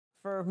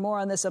For more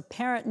on this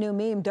apparent new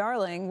meme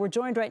darling, we're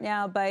joined right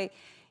now by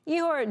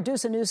Ihor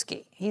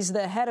Dusaniwsky. He's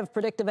the head of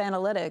predictive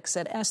analytics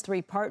at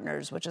S3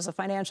 Partners, which is a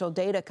financial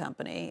data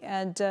company.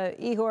 And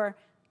Ihor,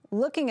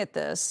 looking at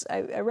this,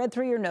 I read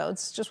through your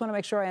notes. Just want to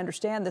make sure I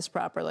understand this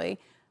properly.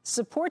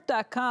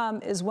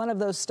 Support.com is one of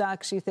those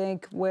stocks you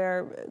think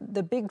where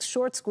the big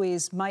short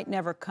squeeze might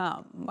never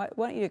come. Why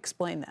don't you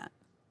explain that?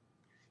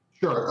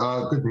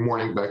 Sure. Good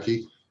morning,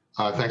 Becky.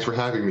 Thanks for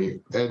having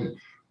me. And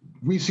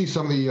we see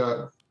some of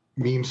the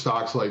meme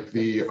stocks like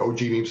the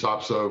OG meme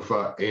stocks of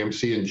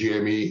AMC and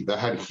GME that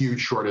had huge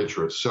short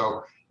interest.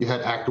 So you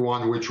had Act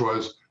One, which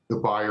was the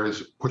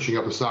buyers pushing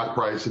up the stock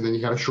price, and then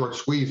you had a short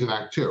squeeze in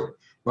Act Two.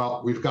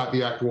 Well, we've got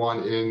the Act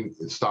One in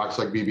stocks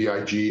like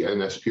BBIG and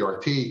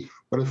SPRT,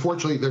 but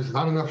unfortunately, there's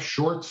not enough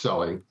short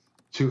selling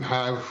to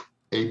have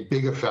a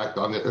big effect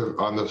on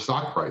the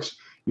stock price.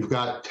 You've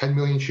got 10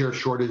 million shares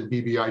shorted in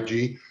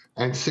BBIG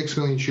and 6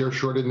 million shares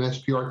shorted in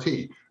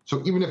SPRT.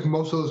 So even if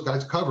most of those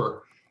guys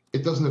cover,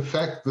 it doesn't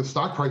affect the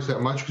stock price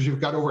that much because you've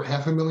got over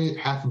half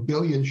a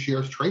billion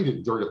shares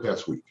traded during the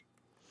past week.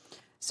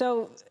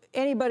 So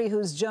anybody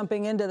who's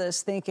jumping into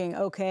this thinking,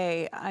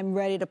 okay, I'm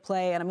ready to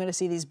play and I'm going to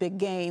see these big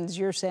gains,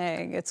 you're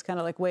saying it's kind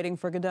of like waiting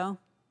for Godot?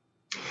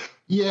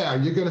 Yeah,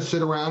 you're going to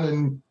sit around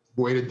and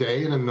wait a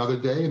day and another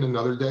day and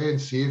another day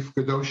and see if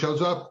Godot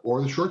shows up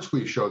or the short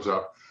squeeze shows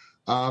up.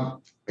 I'm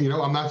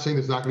not saying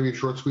there's not going to be a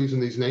short squeeze in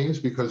these names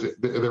because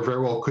there very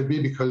well could be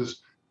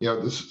because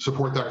the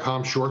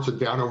support.com shorts are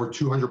down over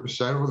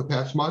 200% over the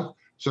past month.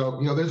 So,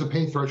 there's a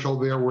pain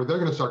threshold there where they're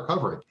going to start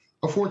covering.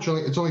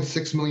 Unfortunately, it's only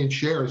 6 million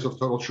shares of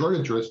total short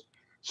interest.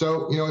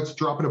 So, it's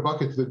dropping a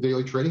bucket to the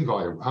daily trading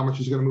volume. How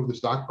much is going to move the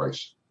stock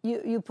price?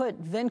 You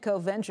put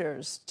Venco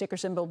Ventures, ticker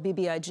symbol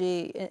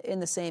BBIG, in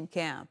the same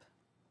camp.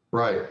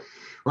 Right.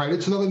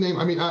 It's another name.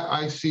 I mean,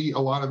 I see a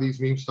lot of these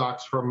meme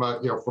stocks from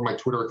my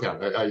Twitter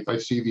account. I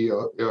see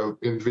the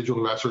individual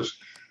investors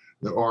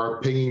that are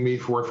pinging me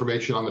for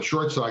information on the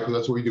short side, because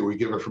that's what we do. We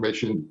give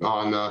information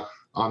on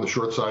the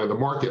short side of the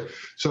market.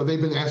 So they've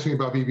been asking me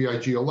about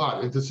BBIG a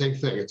lot. It's the same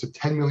thing. It's a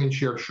 10 million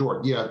share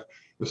short. Yeah,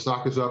 the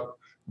stock is up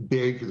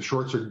big. The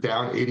shorts are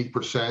down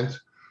 80%.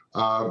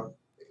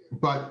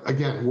 But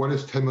again, what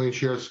is 10 million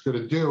shares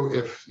going to do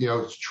if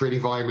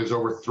trading volume is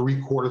over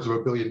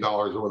 $750 million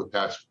over the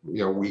past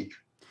week?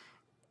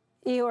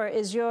 Ihor,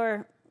 is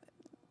your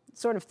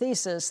sort of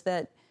thesis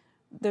that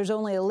there's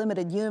only a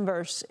limited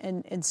universe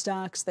in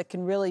stocks that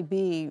can really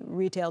be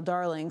retail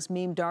darlings,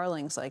 meme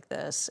darlings like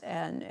this,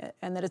 and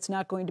that it's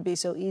not going to be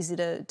so easy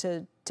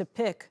to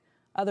pick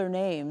other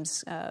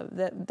names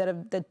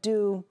that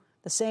do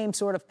the same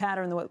sort of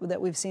pattern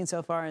that we've seen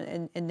so far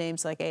in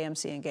names like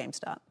AMC and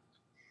GameStop?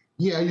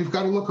 Yeah, you've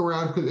got to look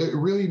around because it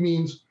really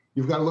means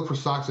you've got to look for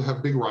stocks that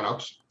have big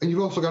run-ups, and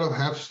you've also got to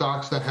have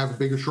stocks that have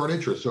bigger short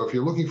interest. So if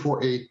you're looking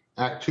for a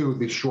Act Two,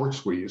 the short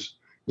squeeze,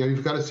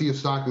 you've got to see a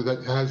stock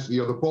that has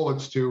the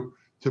bullets to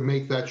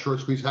make that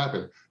short squeeze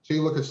happen. So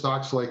you look at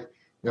stocks like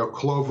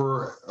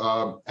Clover,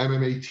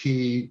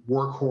 MMAT,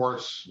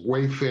 Workhorse,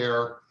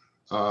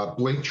 Wayfair,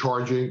 Blink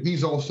Charging.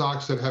 These are all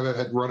stocks that have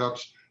had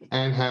run-ups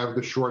and have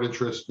the short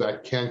interest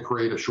that can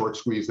create a short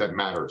squeeze that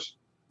matters.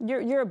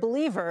 You're a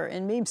believer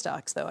in meme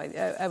stocks, though,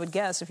 I would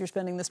guess, if you're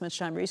spending this much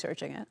time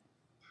researching it.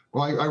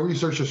 Well, I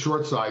research the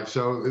short side,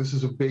 so this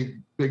is a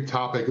big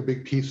topic, a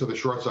big piece of the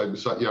short side.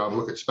 Besides, I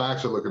look at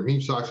SPACs, I look at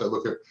meme stocks, I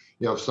look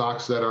at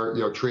stocks that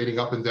are trading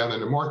up and down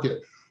in the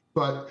market.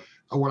 But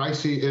what I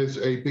see is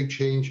a big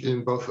change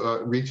in both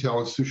retail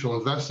and institutional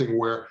investing,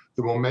 where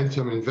the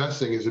momentum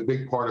investing is a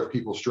big part of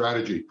people's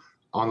strategy.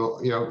 On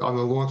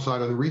the long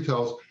side, on the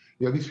retails,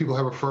 these people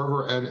have a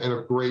fervor and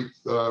a great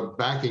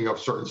backing of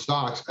certain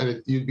stocks,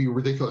 and you'd be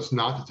ridiculous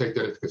not to take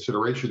that into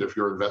consideration if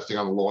you're investing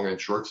on the long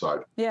and short side.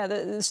 Yeah,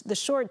 the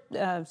short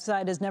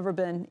side has never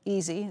been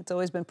easy. It's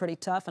always been pretty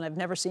tough, and I've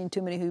never seen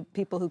too many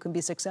people who can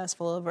be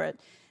successful over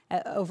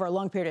a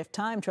long period of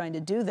time trying to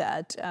do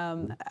that.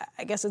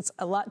 I guess it's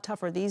a lot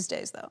tougher these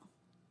days, though.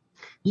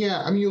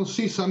 Yeah, I mean, you'll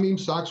see some meme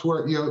stocks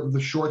where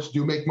the shorts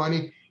do make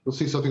money. You'll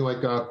see something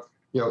like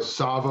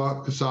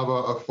Cassava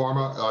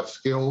Pharma,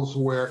 Skills,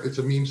 where it's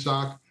a meme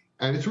stock,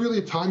 and it's really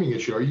a timing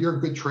issue. You're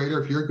a good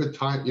trader. If you're a good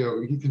time,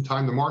 you can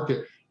time the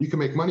market. You can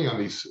make money on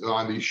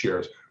these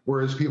shares.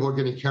 Whereas people are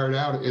getting carried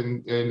out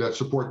in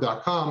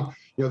support.com.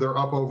 They're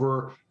up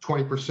over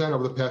 20%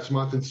 over the past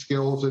month in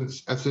Skills and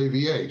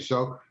SAVA.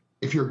 So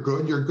if you're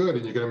good, and you're going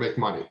to make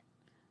money.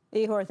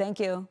 Ihor,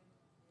 thank you.